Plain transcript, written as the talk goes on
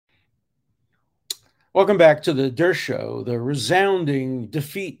Welcome back to the Der Show. The resounding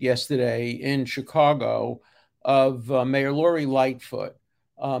defeat yesterday in Chicago of Mayor Lori Lightfoot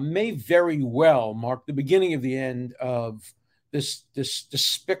may very well mark the beginning of the end of this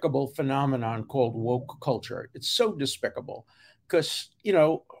despicable phenomenon called woke culture. It's so despicable because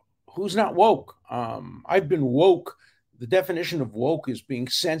who's not woke? I've been woke. The definition of woke is being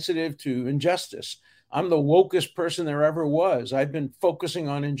sensitive to injustice. I'm the wokest person there ever was. I've been focusing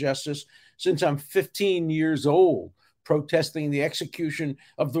on injustice since I'm 15 years old, protesting the execution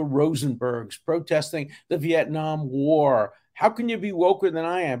of the Rosenbergs, protesting the Vietnam War. How can you be woker than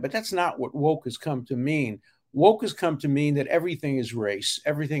I am? But that's not what woke has come to mean. Woke has come to mean that everything is race,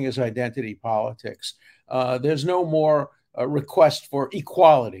 everything is identity politics. There's no more request for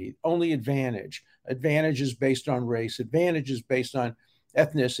equality, only advantage. Advantage is based on race, advantage is based on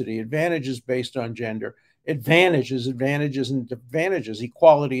ethnicity, advantages based on gender, advantages, and advantages.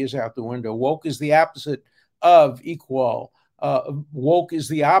 Equality is out the window. Woke is the opposite of equal. Woke is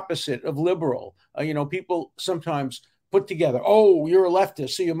the opposite of liberal. People sometimes put together, oh, you're a leftist,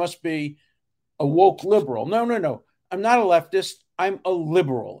 so you must be a woke liberal. No, no, no. I'm not a leftist. I'm a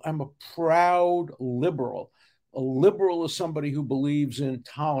liberal. I'm a proud liberal. A liberal is somebody who believes in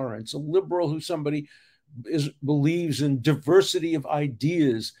tolerance. A liberal who somebody believes in diversity of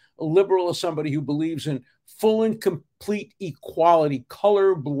ideas. A liberal is somebody who believes in full and complete equality,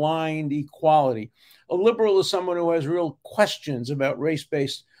 colorblind equality. A liberal is someone who has real questions about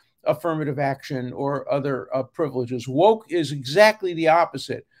race-based affirmative action or other privileges. Woke is exactly the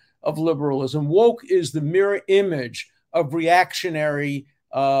opposite of liberalism. Woke is the mirror image of reactionary,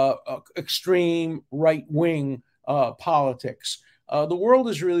 extreme right-wing politics. The world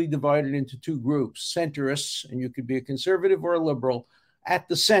is really divided into two groups: centrists, and you could be a conservative or a liberal at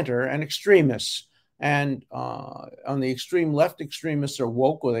the center, and extremists. And on the extreme left, extremists are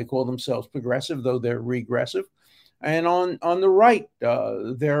woke, or they call themselves progressive, though they're regressive. And on the right,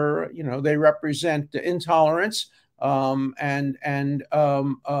 they represent intolerance and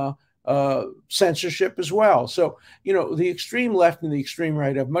censorship as well. So the extreme left and the extreme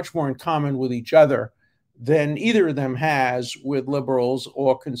right have much more in common with each other than either of them has with liberals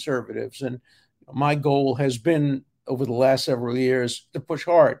or conservatives. And my goal has been over the last several years to push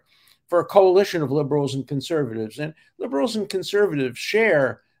hard for a coalition of liberals and conservatives. And liberals and conservatives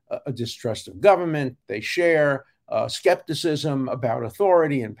share a distrust of government. They share skepticism about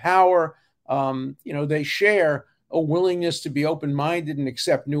authority and power. They share a willingness to be open-minded and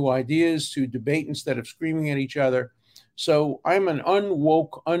accept new ideas, to debate instead of screaming at each other. So I'm an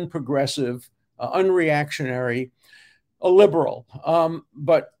unwoke, unprogressive, unreactionary, a liberal.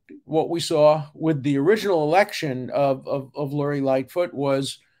 But what we saw with the original election of Lori Lightfoot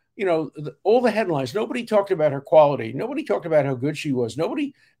was, all the headlines. Nobody talked about her quality. Nobody talked about how good she was.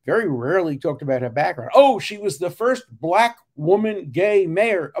 Nobody, very rarely, talked about her background. Oh, she was the first Black woman gay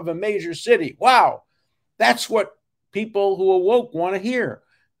mayor of a major city. Wow. That's what people who are woke want to hear.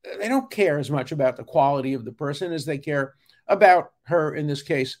 They don't care as much about the quality of the person as they care about her, in this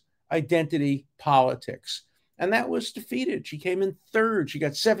case, identity politics. And that was defeated. She came in third. She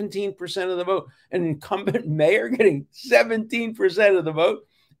got 17% of the vote. An incumbent mayor getting 17% of the vote.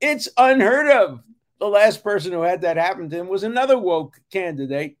 It's unheard of. The last person who had that happen to him was another woke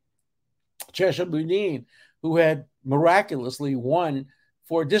candidate, Chesa Boudin, who had miraculously won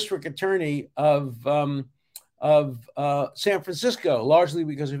for district attorney of San Francisco, largely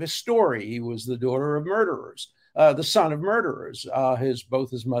because of his story. He was the daughter of murderers, the son of murderers. Both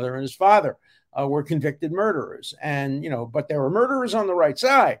his mother and his father were convicted murderers, and but they were murderers on the right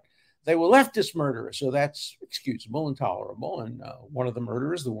side. They were leftist murderers, so that's excusable and tolerable. And one of the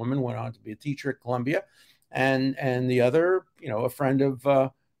murderers, the woman, went on to be a teacher at Columbia, and the other, a friend of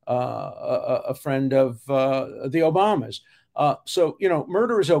the Obamas. So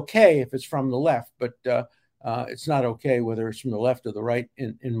murder is okay if it's from the left, but it's not okay whether it's from the left or the right,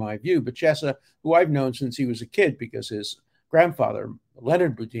 in my view. But Chesa, who I've known since he was a kid, because his grandfather,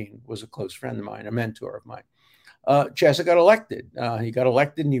 Leonard Boudin, was a close friend of mine, a mentor of mine. Chesa got elected. He got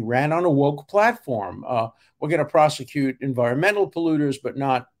elected and he ran on a woke platform. We're going to prosecute environmental polluters, but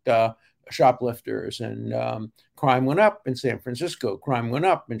not shoplifters. And crime went up in San Francisco. Crime went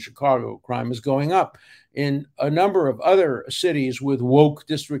up in Chicago. Crime is going up in a number of other cities with woke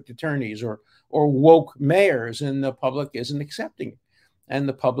district attorneys or woke mayors, and the public isn't accepting it. And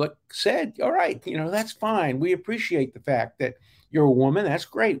the public said, all right, that's fine. We appreciate the fact that you're a woman. That's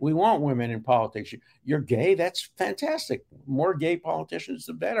great. We want women in politics. You're gay. That's fantastic. More gay politicians,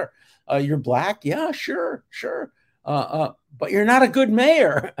 the better. You're Black. Yeah, sure. But you're not a good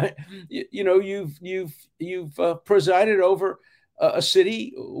mayor. You've presided over a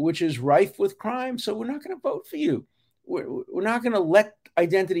city which is rife with crime. So we're not going to vote for you. We're not going to let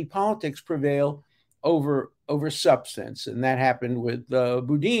identity politics prevail over substance. And that happened with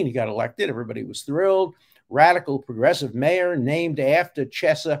Boudin. He got elected. Everybody was thrilled. Radical progressive mayor named after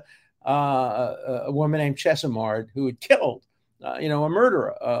Chesa, a woman named Chesimard, who had killed, a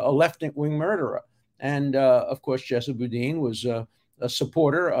murderer, a left-wing murderer. And of course, Chesa Boudin was a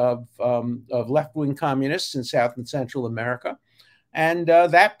supporter of left-wing communists in South and Central America. And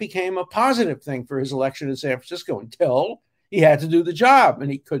that became a positive thing for his election in San Francisco until he had to do the job,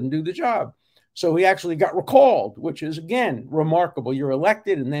 and he couldn't do the job. So he actually got recalled, which is, again, remarkable. You're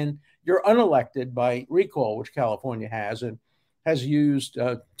elected and then you're unelected by recall, which California has and has used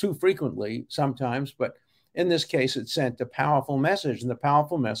too frequently sometimes. But in this case, it sent a powerful message. And the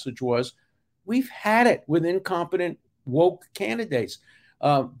powerful message was, we've had it with incompetent, woke candidates.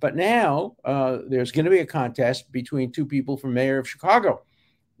 But now there's going to be a contest between two people for mayor of Chicago.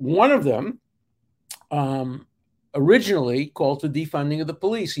 One of them originally called for defunding of the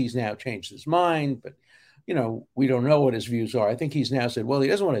police. He's now changed his mind, but we don't know what his views are. I think he's now said, well, he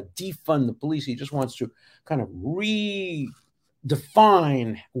doesn't want to defund the police. He just wants to kind of redefine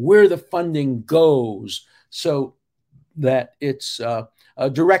where the funding goes so that it's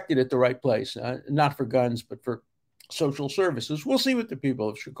directed at the right place, not for guns, but for social services. We'll see what the people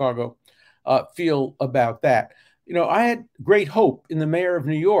of Chicago feel about that. I had great hope in the mayor of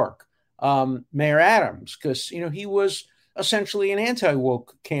New York, Mayor Adams, because, he was essentially an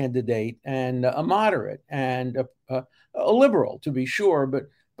anti-woke candidate and a moderate and a liberal, to be sure,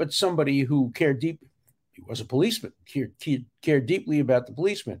 but somebody who cared deeply. He was a policeman, cared deeply about the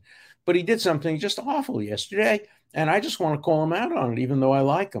policeman, but he did something just awful yesterday, and I just want to call him out on it, even though I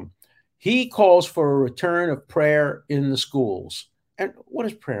like him. He calls for a return of prayer in the schools. And what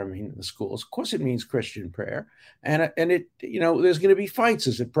does prayer mean in the schools? Of course, it means Christian prayer. And it, there's going to be fights.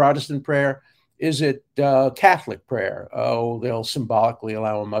 Is it Protestant prayer? Is it Catholic prayer? Oh, they'll symbolically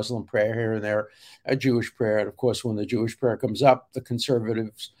allow a Muslim prayer here and there, a Jewish prayer. And of course, when the Jewish prayer comes up, the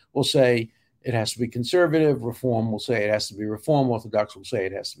conservatives will say it has to be conservative. Reform will say it has to be reform. Orthodox will say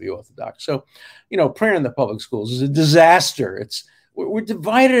it has to be Orthodox. So, prayer in the public schools is a disaster. We're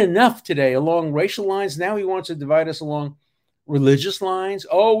divided enough today along racial lines. Now he wants to divide us along religious lines.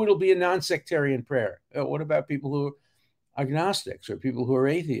 Oh, it'll be a non-sectarian prayer. What about people who are agnostics or people who are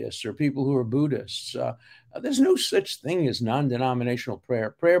atheists or people who are Buddhists? There's no such thing as non-denominational prayer.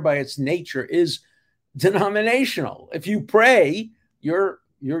 Prayer by its nature is denominational. If you pray, you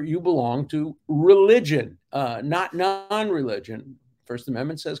belong to religion, not non-religion. First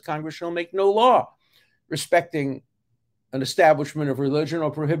Amendment says Congress shall make no law respecting an establishment of religion or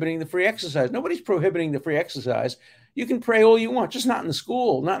prohibiting the free exercise. Nobody's prohibiting the free exercise. You can pray all you want, just not in the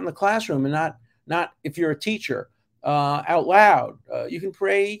school, not in the classroom, and not if you're a teacher out loud. You can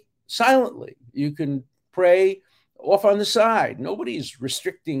pray silently. You can pray off on the side. Nobody's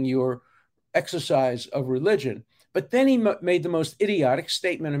restricting your exercise of religion. But then he made the most idiotic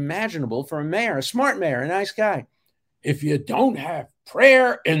statement imaginable for a mayor, a smart mayor, a nice guy. If you don't have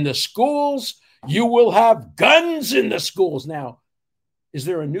prayer in the schools, you will have guns in the schools. Now, is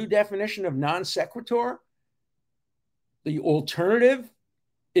there a new definition of non sequitur? The alternative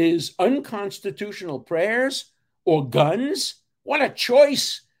is unconstitutional prayers or guns? What a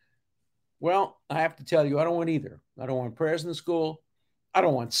choice. Well, I have to tell you, I don't want either. I don't want prayers in the school. I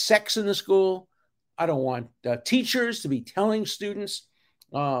don't want sex in the school. I don't want teachers to be telling students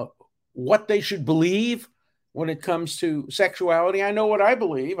what they should believe when it comes to sexuality. I know what I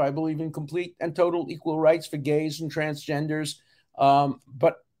believe. I believe in complete and total equal rights for gays and transgenders.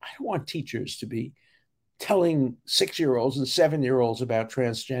 But I don't want teachers to be telling 6-year-olds and 7-year-olds about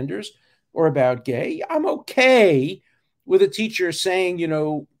transgenders or about gay. I'm okay with a teacher saying,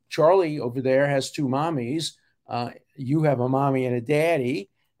 Charlie over there has 2 mommies. You have a mommy and a daddy,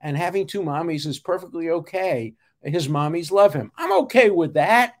 and having 2 mommies is perfectly okay. His mommies love him. I'm okay with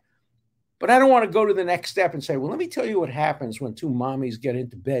that. But I don't want to go to the next step and say, well, let me tell you what happens when 2 mommies get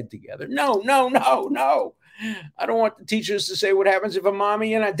into bed together. No. I don't want the teachers to say what happens if a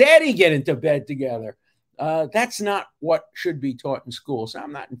mommy and a daddy get into bed together. That's not what should be taught in schools.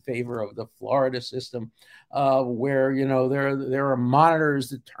 I'm not in favor of the Florida system where, there are monitors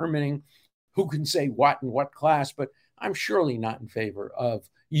determining who can say what in what class, but I'm surely not in favor of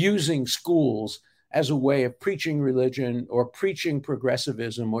using schools as a way of preaching religion or preaching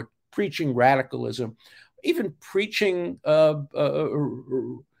progressivism or preaching radicalism, even preaching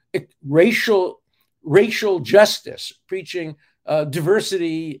racial justice, preaching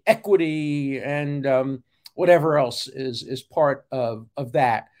diversity, equity, and whatever else is part of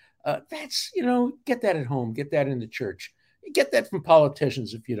that. That's, get that at home, get that in the church. You get that from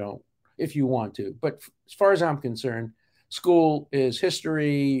politicians if you want to. But as far as I'm concerned, school is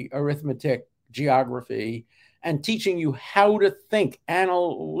history, arithmetic, geography, and teaching you how to think,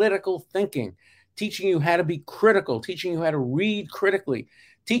 analytical thinking, teaching you how to be critical, teaching you how to read critically,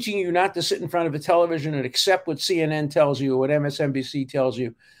 teaching you not to sit in front of a television and accept what CNN tells you, or what MSNBC tells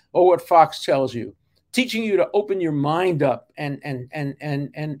you, or what Fox tells you, teaching you to open your mind up and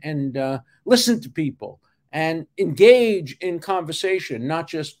listen to people and engage in conversation, not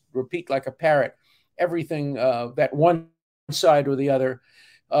just repeat like a parrot everything that one side or the other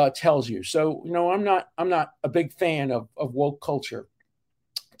tells you. So, I'm not a big fan of woke culture.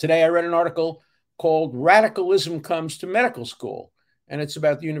 Today, I read an article called "Radicalism Comes to Medical School," and it's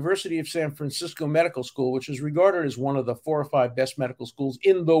about the University of San Francisco Medical School, which is regarded as one of the 4 or 5 best medical schools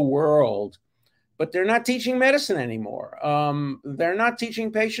in the world. But they're not teaching medicine anymore. They're not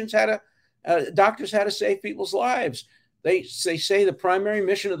teaching patients doctors how to save people's lives. They say the primary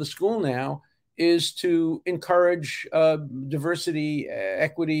mission of the school now is to encourage diversity,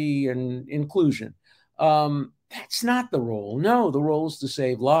 equity, and inclusion. That's not the role. No, the role is to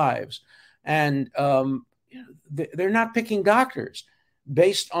save lives. And they're not picking doctors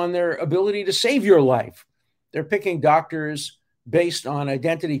based on their ability to save your life. They're picking doctors based on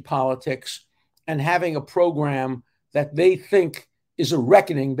identity politics and having a program that they think is a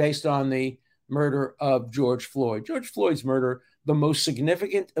reckoning based on the murder of George Floyd. George Floyd's murder, the most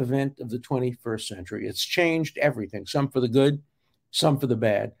significant event of the 21st century. It's changed everything, some for the good, some for the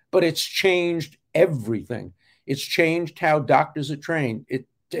bad, but it's changed everything. It's changed how doctors are trained.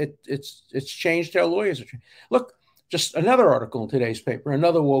 It's changed how lawyers are trained. Look, just another article in today's paper,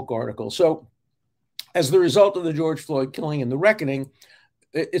 another woke article. So as the result of the George Floyd killing and the reckoning,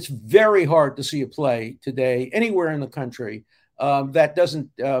 it's very hard to see a play today anywhere in the country that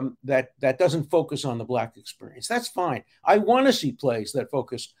doesn't focus on the Black experience. That's fine. I want to see plays that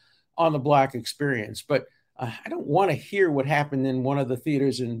focus on the Black experience, but I don't want to hear what happened in one of the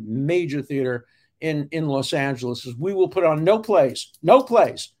theaters, in major theater in Los Angeles. We will put on no plays,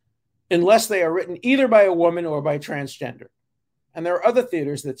 unless they are written either by a woman or by transgender. And there are other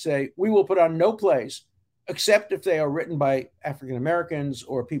theaters that say we will put on no plays except if they are written by African Americans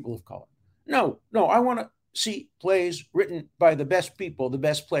or people of color. No, I want to see plays written by the best people, the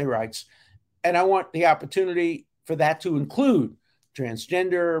best playwrights. And I want the opportunity for that to include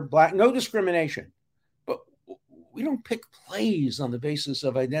transgender, Black, no discrimination. But we don't pick plays on the basis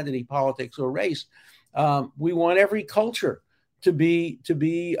of identity politics or race. We want every culture to be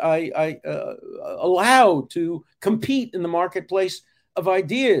allowed to compete in the marketplace of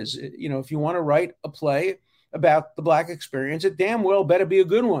ideas. If you want to write a play about the Black experience, it damn well better be a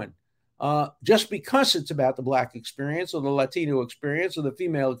good one. Just because it's about the Black experience or the Latino experience or the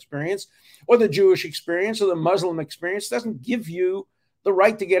female experience or the Jewish experience or the Muslim experience doesn't give you the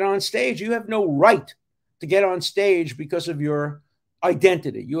right to get on stage. You have no right to get on stage because of your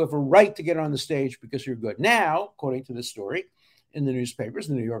identity. You have a right to get on the stage because you're good. Now, according to this story in the newspapers,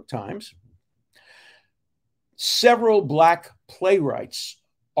 the New York Times, several Black playwrights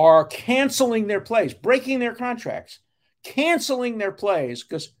are canceling their plays, breaking their contracts, canceling their plays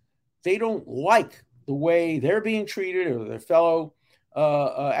because they don't like the way they're being treated or their fellow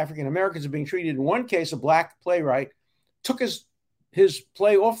African Americans are being treated. In one case, a Black playwright took his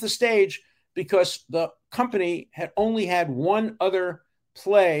play off the stage because the company had only had one other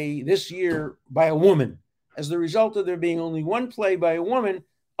play this year by a woman. As the result of there being only one play by a woman,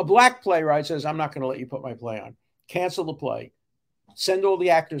 a Black playwright says, I'm not going to let you put my play on. Cancel the play. Send all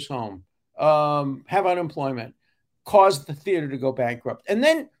the actors home. Have unemployment. Cause the theater to go bankrupt. And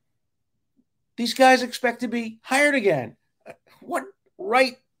then these guys expect to be hired again. What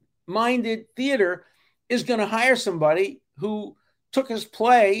right-minded theater is going to hire somebody who took his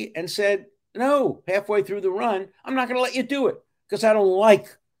play and said, no, halfway through the run, I'm not going to let you do it because I don't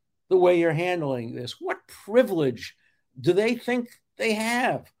like the way you're handling this? What privilege do they think they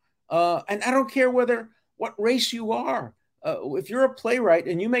have? And I don't care what race you are. If you're a playwright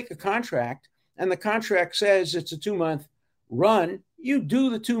and you make a contract and the contract says it's a 2-month run, you do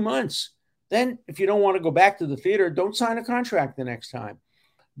the 2 months. Then if you don't want to go back to the theater, don't sign a contract the next time.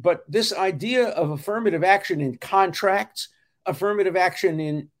 But this idea of affirmative action in contracts, affirmative action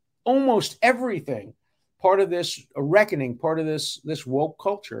in almost everything, part of this reckoning, part of this woke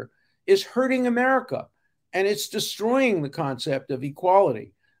culture is hurting America. And it's destroying the concept of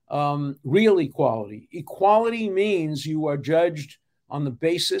equality, real equality. Equality means you are judged on the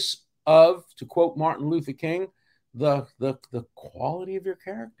basis of, to quote Martin Luther King, the quality of your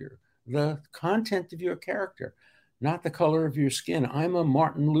character, the content of your character, not the color of your skin. I'm a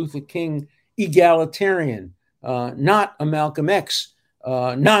Martin Luther King egalitarian. not a Malcolm X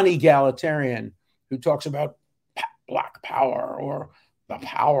non-egalitarian who talks about black power or the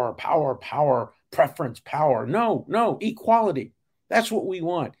power, preference, power. No, equality. That's what we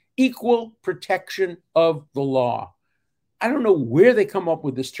want. Equal protection of the law. I don't know where they come up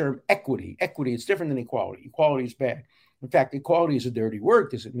with this term equity. Equity is different than equality. Equality is bad. In fact, equality is a dirty word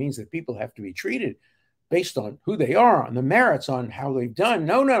because it means that people have to be treated based on who they are, on the merits, on how they've done.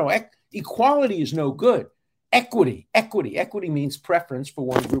 No. Equality is no good. Equity means preference for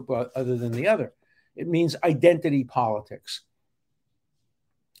one group other than the other. It means identity politics.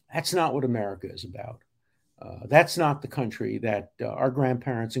 That's not what America is about. That's not the country that our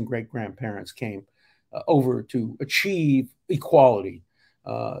grandparents and great-grandparents came over to achieve equality.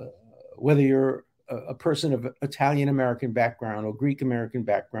 Whether you're a person of Italian-American background or Greek-American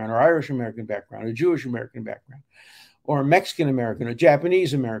background or Irish-American background or Jewish-American background or Mexican-American or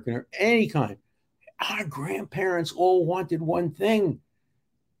Japanese-American or any kind, our grandparents all wanted one thing.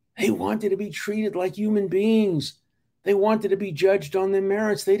 They wanted to be treated like human beings. They wanted to be judged on their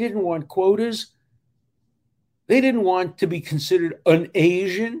merits. They didn't want quotas. They didn't want to be considered an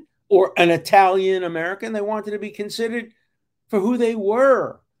Asian or an Italian American. They wanted to be considered for who they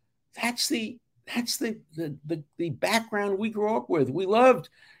were. That's the background we grew up with. We loved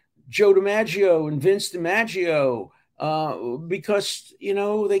Joe DiMaggio and Vince DiMaggio because,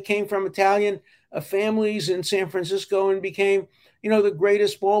 they came from Italian families in San Francisco and became, the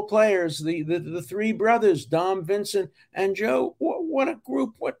greatest ball players, the three brothers, Dom, Vincent, and Joe. What a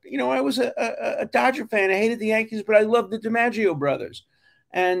group. I was a Dodger fan. I hated the Yankees, but I loved the DiMaggio brothers.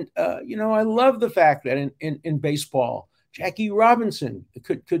 And, I love the fact that in baseball, Jackie Robinson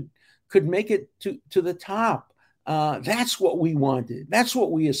could make it to the top. That's what we wanted. That's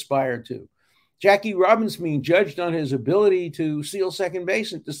what we aspired to. Jackie Robinson being judged on his ability to steal second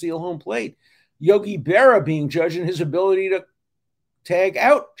base and to steal home plate. Yogi Berra being judged on his ability to tag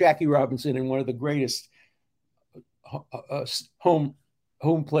out Jackie Robinson in one of the greatest home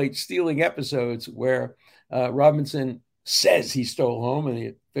plate stealing episodes where Robinson says he stole home and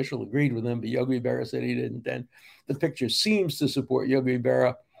the official agreed with him, but Yogi Berra said he didn't. And the picture seems to support Yogi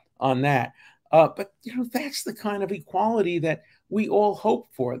Berra on that. But, that's the kind of equality that we all hope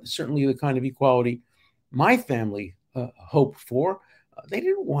for. Certainly the kind of equality my family hoped for. They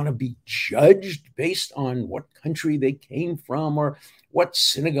didn't want to be judged based on what country they came from or what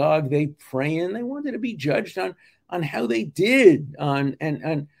synagogue they pray in. They wanted to be judged on how they did,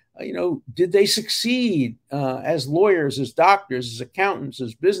 did they succeed as lawyers, as doctors, as accountants,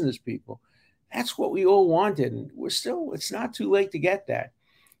 as business people. That's what we all wanted. And it's not too late to get that.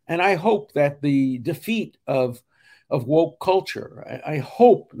 And I hope that the defeat of woke culture, I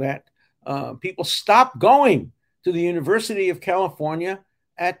hope that people stop going to the University of California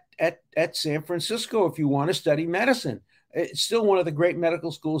at San Francisco if you want to study medicine. It's still one of the great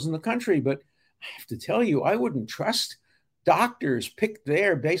medical schools in the country, but I have to tell you, I wouldn't trust doctors picked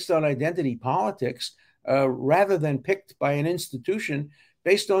there based on identity politics rather than picked by an institution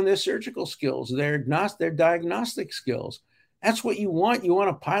based on their surgical skills, their diagnostic skills. That's what you want. You want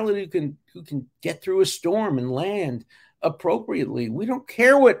a pilot who can get through a storm and land appropriately. We don't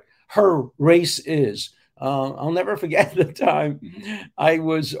care what her race is. I'll never forget the time I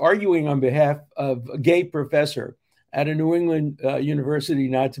was arguing on behalf of a gay professor at a New England university,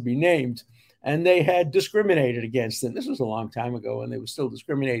 not to be named, and they had discriminated against them. This was a long time ago, and they were still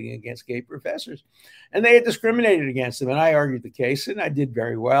discriminating against gay professors. And they had discriminated against them, and I argued the case, and I did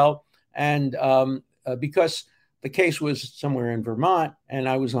very well. And because the case was somewhere in Vermont, and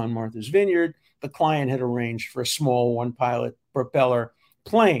I was on Martha's Vineyard, the client had arranged for a small one-pilot propeller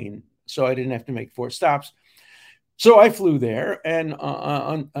plane, so I didn't have to make 4 stops. So I flew there, and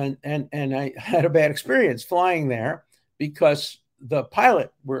I had a bad experience flying there because the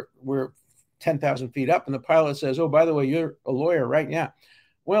pilot, we're 10,000 feet up, and the pilot says, "Oh, by the way, you're a lawyer, right?" "Yeah."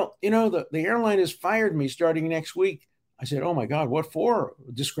 "Well, the airline has fired me starting next week." I said, "Oh my God, what for?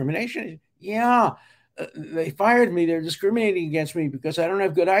 Discrimination?" "Yeah, they fired me. They're discriminating against me because I don't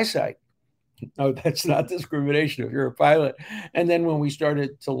have good eyesight." "No, that's not discrimination if you're a pilot." And then when we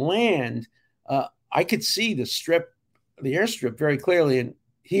started to land, I could see the airstrip very clearly, and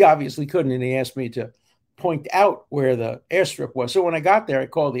he obviously couldn't, and he asked me to point out where the airstrip was. So when I got there, I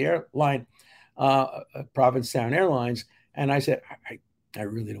called the airline, Provincetown Airlines, and I said, I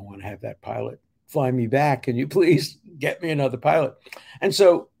really don't want to have that pilot fly me back. Can you please get me another pilot? And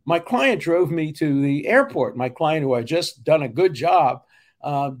so my client drove me to the airport, my client who had just done a good job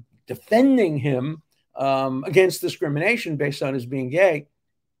defending him against discrimination based on his being gay.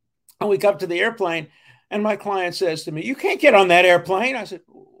 And we got to the airplane, and my client says to me, "You can't get on that airplane." I said,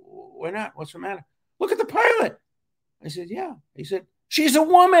 "Why not? What's the matter?" Look at the pilot. I said, yeah. He said, she's a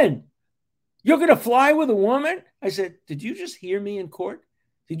woman. You're going to fly with a woman? I said, did you just hear me in court?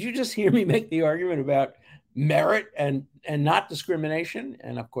 Did you just hear me make the argument about merit and not discrimination?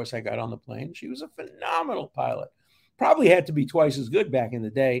 And of course, I got on the plane. She was a phenomenal pilot. Probably had to be twice as good back in the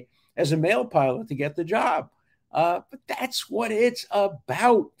day as a male pilot to get the job. But that's what it's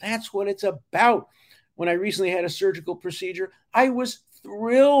about. That's what it's about. When I recently had a surgical procedure, I was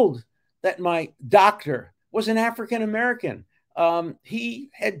thrilled that my doctor was an African American. He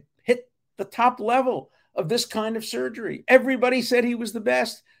had hit the top level of this kind of surgery. Everybody said he was the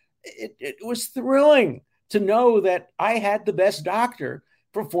best. It was thrilling to know that I had the best doctor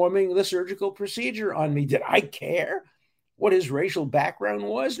performing the surgical procedure on me. Did I care what his racial background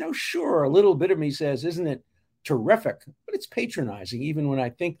was? No, sure. A little bit of me says, isn't it terrific? But it's patronizing, even when I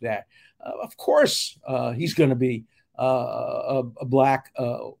think that. Of course, he's going to be a black,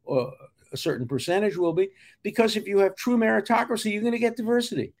 a certain percentage will be, because if you have true meritocracy, you're going to get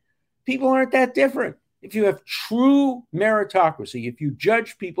diversity. People aren't that different. If you have true meritocracy, if you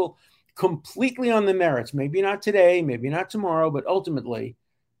judge people completely on the merits, maybe not today, maybe not tomorrow, but ultimately,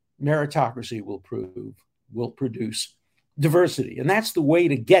 meritocracy will produce diversity. And that's the way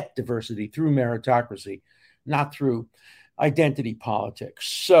to get diversity, through meritocracy, not through identity politics.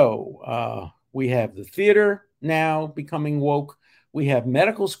 So we have the theater now becoming woke. We have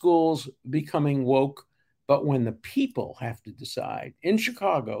medical schools becoming woke. But when the people have to decide, in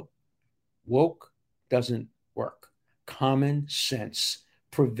Chicago, woke doesn't work. Common sense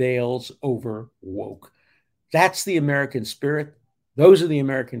prevails over woke. That's the American spirit. Those are the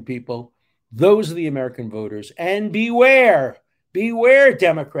American people. Those are the American voters. And beware,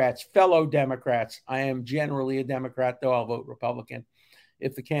 Democrats, fellow Democrats. I am generally a Democrat, though I'll vote Republican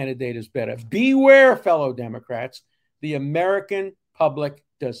if the candidate is better. Beware, fellow Democrats. The American public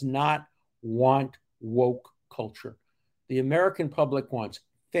does not want woke culture. The American public wants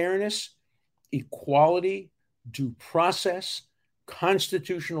fairness, equality, due process,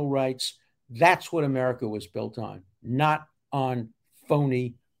 constitutional rights. That's what America was built on, not on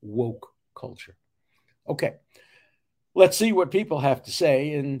phony woke culture. Okay, let's see what people have to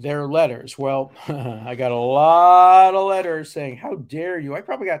say in their letters. Well, I got a lot of letters saying, how dare you? I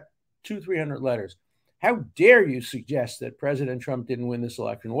probably got 200-300 letters. How dare you suggest that President Trump didn't win this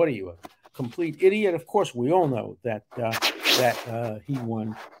election? What are you, a complete idiot? Of course, we all know that he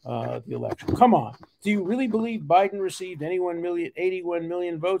won the election. Come on. Do you really believe Biden received 81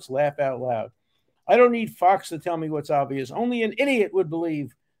 million votes? Laugh out loud. I don't need Fox to tell me what's obvious. Only an idiot would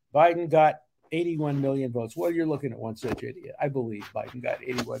believe Biden got 81 million votes. Well, you're looking at one such idiot. I believe Biden got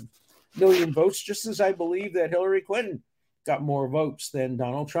 81 million votes, just as I believe that Hillary Clinton got more votes than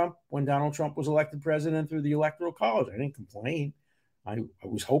Donald Trump when Donald Trump was elected president through the Electoral College. I didn't complain. I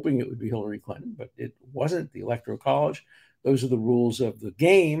was hoping it would be Hillary Clinton, but it wasn't. The Electoral College, those are the rules of the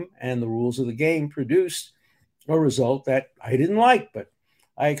game, and the rules of the game produced a result that I didn't like, but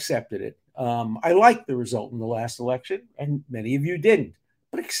I accepted it. I liked the result in the last election, and many of you didn't,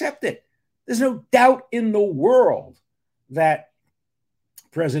 but accept it. There's no doubt in the world that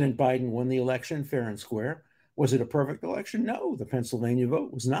President Biden won the election fair and square. Was it a perfect election? No, the Pennsylvania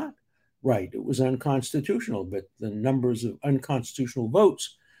vote was not right. It was unconstitutional, but the numbers of unconstitutional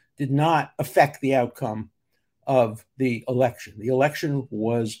votes did not affect the outcome of the election. The election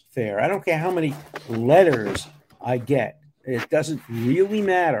was fair. I don't care how many letters I get. It doesn't really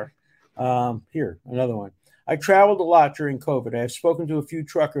matter. Here, another one. I traveled a lot during COVID. I have spoken to a few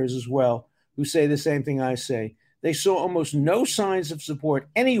truckers as well who say the same thing I say. They saw almost no signs of support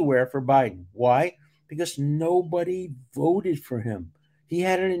anywhere for Biden. Why? Because nobody voted for him. He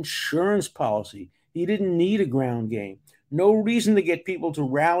had an insurance policy. He didn't need a ground game. No reason to get people to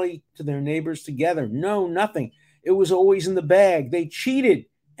rally to their neighbors together. No, nothing. It was always in the bag. They cheated,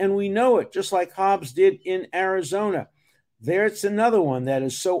 and we know it, just like Hobbs did in Arizona. There's another one that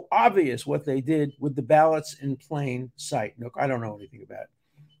is so obvious what they did with the ballots in plain sight. Look, I don't know anything about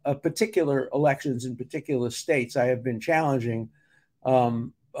particular elections in particular states. I have been challenging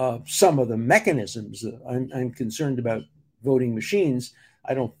some of the mechanisms. I'm concerned about voting machines.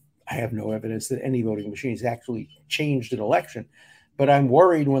 I have no evidence that any voting machines actually changed an election, but I'm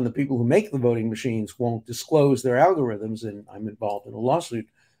worried when the people who make the voting machines won't disclose their algorithms, and I'm involved in a lawsuit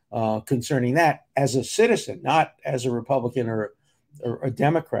concerning that as a citizen, not as a Republican or a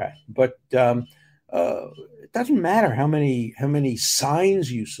Democrat. But it doesn't matter how many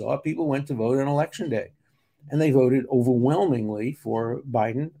signs you saw. People went to vote on election day, and they voted overwhelmingly for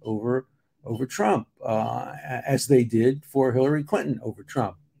Biden over Trump, as they did for Hillary Clinton over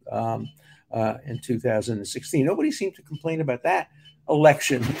Trump in 2016. Nobody seemed to complain about that.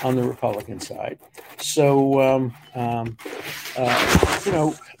 election on the Republican side. So,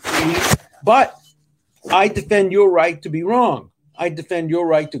 but I defend your right to be wrong. I defend your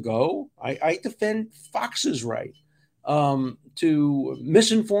right to go. I defend Fox's right to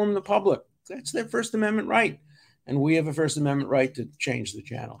misinform the public. That's their First Amendment right. And we have a First Amendment right to change the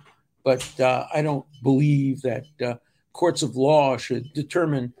channel. But I don't believe that courts of law should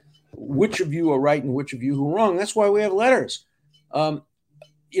determine which of you are right and which of you are wrong. That's why we have letters.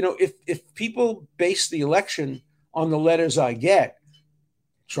 If people base the election on the letters I get,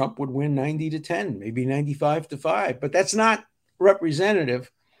 Trump would win 90-10, maybe 95-5. But that's not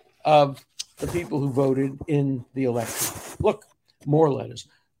representative of the people who voted in the election. Look, more letters.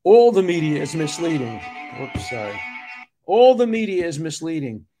 All the media is misleading. Oops, sorry. All the media is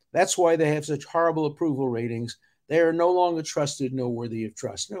misleading. That's why they have such horrible approval ratings. They are no longer trusted, nor worthy of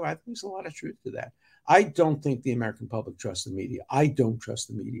trust. No, I think there's a lot of truth to that. I don't think the American public trusts the media. I don't trust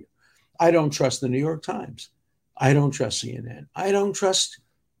the media. I don't trust the New York Times. I don't trust CNN. I don't trust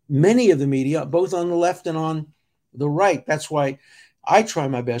many of the media, both on the left and on the right. That's why I try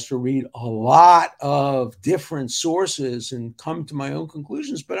my best to read a lot of different sources and come to my own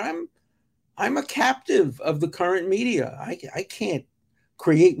conclusions. But I'm a captive of the current media. I can't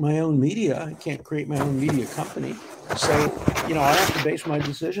create my own media. I can't create my own media company. So, I have to base my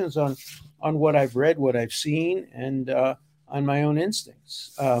decisions on what I've read, what I've seen, and on my own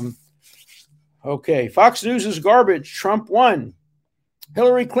instincts. Okay, Fox News is garbage. Trump won.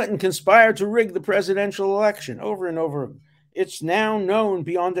 Hillary Clinton conspired to rig the presidential election over and over. It's now known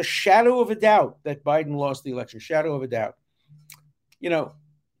beyond a shadow of a doubt that Biden lost the election. Shadow of a doubt.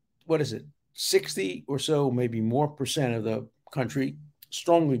 What is it? 60 or so, maybe more percent of the country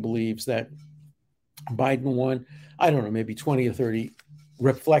strongly believes that Biden won. I don't know, maybe 20 or 30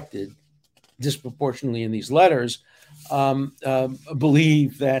 reflected disproportionately in these letters,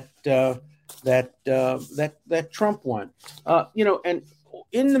 believe that Trump won. And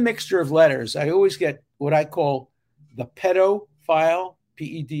in the mixture of letters, I always get what I call the pedophile,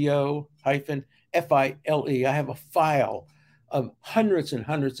 PEDO hyphen FILE. I have a file of hundreds and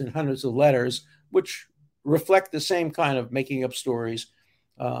hundreds and hundreds of letters, which reflect the same kind of making up stories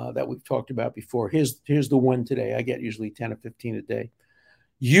that we've talked about before. Here's the one today. I get usually 10 or 15 a day.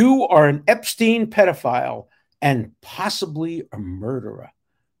 You are an Epstein pedophile and possibly a murderer.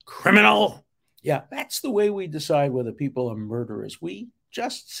 Criminal. Yeah, that's the way we decide whether people are murderers. We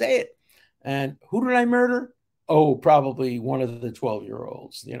just say it. And who did I murder? Oh, probably one of the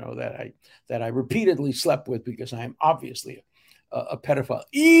 12-year-olds, that I repeatedly slept with because I am obviously a pedophile.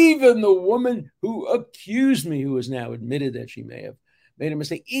 Even the woman who accused me, who has now admitted that she may have made a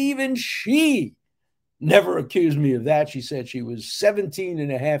mistake, even she never accused me of that. She said she was 17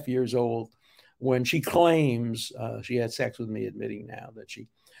 and a half years old when she claims she had sex with me, admitting now that she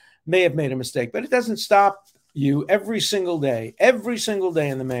may have made a mistake. But it doesn't stop you. Every single day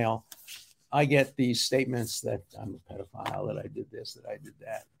in the mail, I get these statements that I'm a pedophile, that I did this, that I did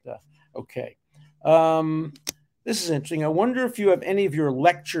that. Okay. This is interesting. I wonder if you have any of your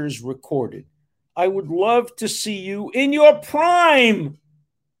lectures recorded. I would love to see you in your prime.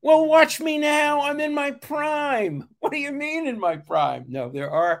 Well, watch me now. I'm in my prime. What do you mean in my prime? No,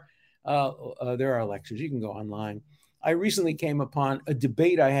 there are lectures. You can go online. I recently came upon a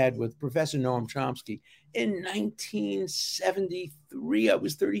debate I had with Professor Noam Chomsky in 1973. I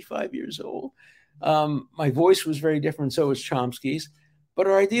was 35 years old. My voice was very different, so was Chomsky's, but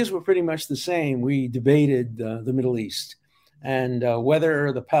our ideas were pretty much the same. We debated the Middle East and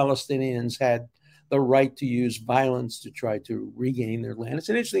whether the Palestinians had the right to use violence to try to regain their land. It's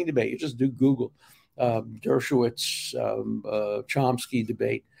an interesting debate. You just do Google Dershowitz, Chomsky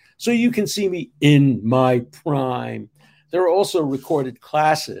debate. So you can see me in my prime. There are also recorded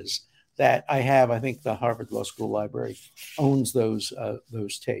classes that I have. I think the Harvard Law School Library owns those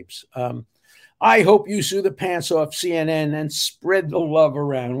tapes. I hope you sue the pants off CNN and spread the love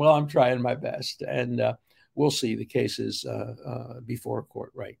around. Well, I'm trying my best, and we'll see the cases before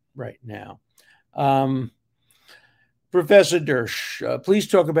court right now. Professor Dersh, please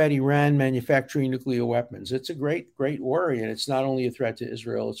talk about Iran manufacturing nuclear weapons. It's a great worry, and it's not only a threat to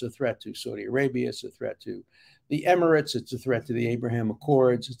Israel, it's a threat to Saudi Arabia, it's a threat to the Emirates, it's a threat to the Abraham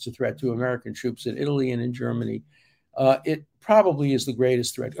Accords, it's a threat to American troops in Italy and in Germany. It probably is the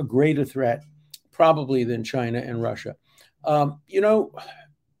greatest threat, a greater threat probably than China and Russia.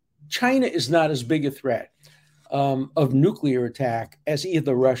 China is not as big a threat of nuclear attack as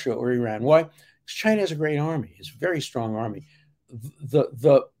either Russia or Iran. Why? China has a great army. It's a very strong army.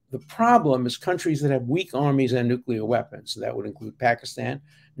 The The problem is countries that have weak armies and nuclear weapons. So that would include Pakistan.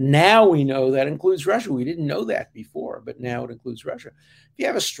 Now we know that includes Russia. We didn't know that before, but now it includes Russia. If you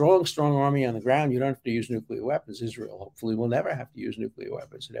have a strong army on the ground, you don't have to use nuclear weapons. Israel hopefully will never have to use nuclear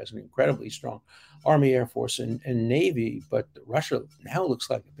weapons. It has an incredibly strong army, air force, and navy, but Russia now looks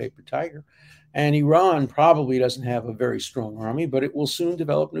like a paper tiger. And Iran probably doesn't have a very strong army, but it will soon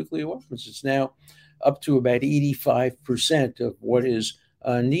develop nuclear weapons. It's now up to about 85% of what is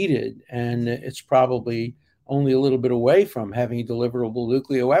needed, and it's probably only a little bit away from having deliverable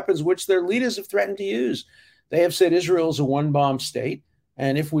nuclear weapons, which their leaders have threatened to use. They have said Israel is a one-bomb state,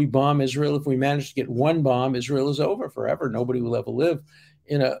 and if we bomb Israel, if we manage to get one bomb, Israel is over forever. Nobody will ever live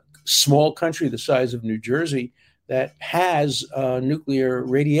in a small country the size of New Jersey that has nuclear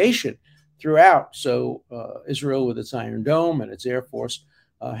radiation throughout. So Israel, with its Iron Dome and its Air Force,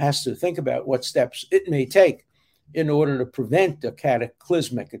 has to think about what steps it may take in order to prevent a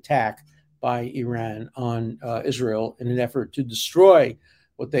cataclysmic attack by Iran on Israel in an effort to destroy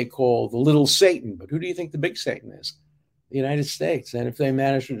what they call the little Satan. But who do you think the big Satan is? The United States. And if they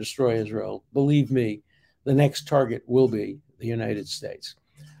manage to destroy Israel, believe me, the next target will be the United States.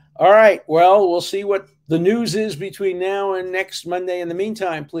 All right. Well, we'll see what the news is between now and next Monday. In the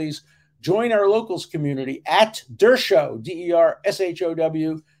meantime, please join our locals community at Dershow,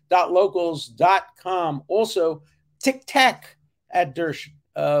 DERSHOW.locals.com. Also, Tic Tac at Dersh.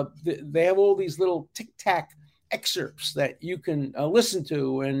 They have all these little Tic Tac excerpts that you can listen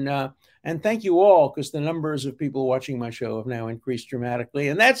to. And thank you all, because the numbers of people watching my show have now increased dramatically.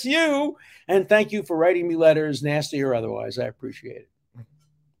 And that's you. And thank you for writing me letters, nasty or otherwise. I appreciate it.